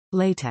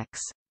Latex.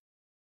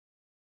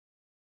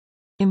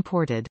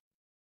 Imported.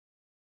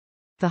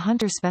 The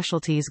Hunter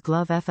Specialties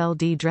Glove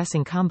FLD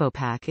Dressing Combo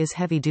Pack is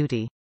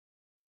heavy-duty.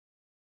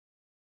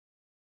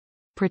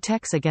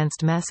 Protects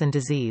against mess and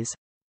disease.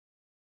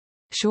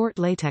 Short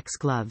latex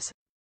gloves.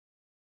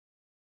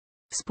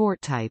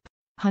 Sport type.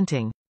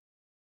 Hunting.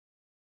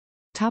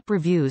 Top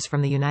reviews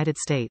from the United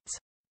States.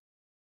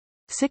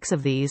 6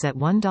 of these at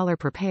 $1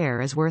 per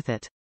pair is worth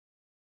it.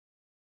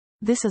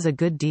 This is a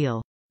good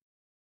deal.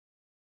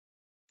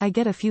 I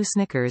get a few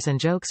snickers and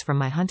jokes from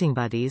my hunting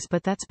buddies,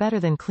 but that's better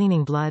than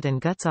cleaning blood and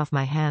guts off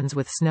my hands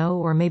with snow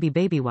or maybe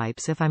baby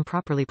wipes if I'm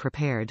properly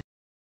prepared.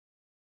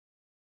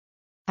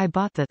 I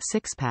bought the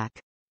 6-pack.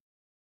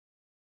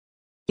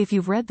 If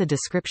you've read the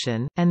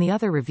description, and the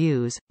other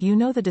reviews, you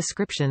know the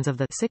descriptions of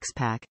the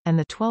 6-pack, and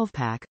the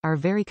 12-pack, are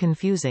very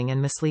confusing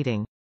and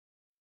misleading.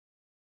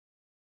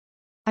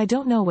 I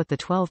don't know what the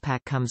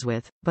 12-pack comes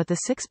with, but the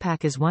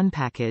 6-pack is one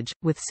package,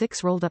 with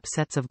 6 rolled-up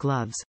sets of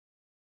gloves.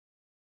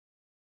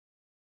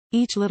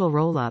 Each little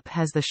roll-up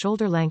has the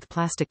shoulder-length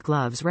plastic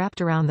gloves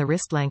wrapped around the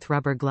wrist-length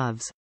rubber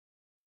gloves.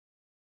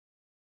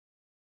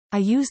 I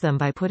use them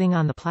by putting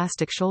on the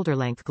plastic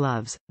shoulder-length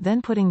gloves,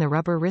 then putting the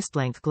rubber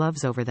wrist-length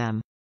gloves over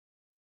them.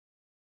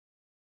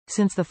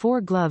 Since the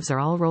 4 gloves are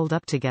all rolled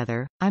up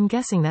together, I'm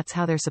guessing that's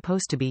how they're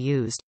supposed to be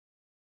used.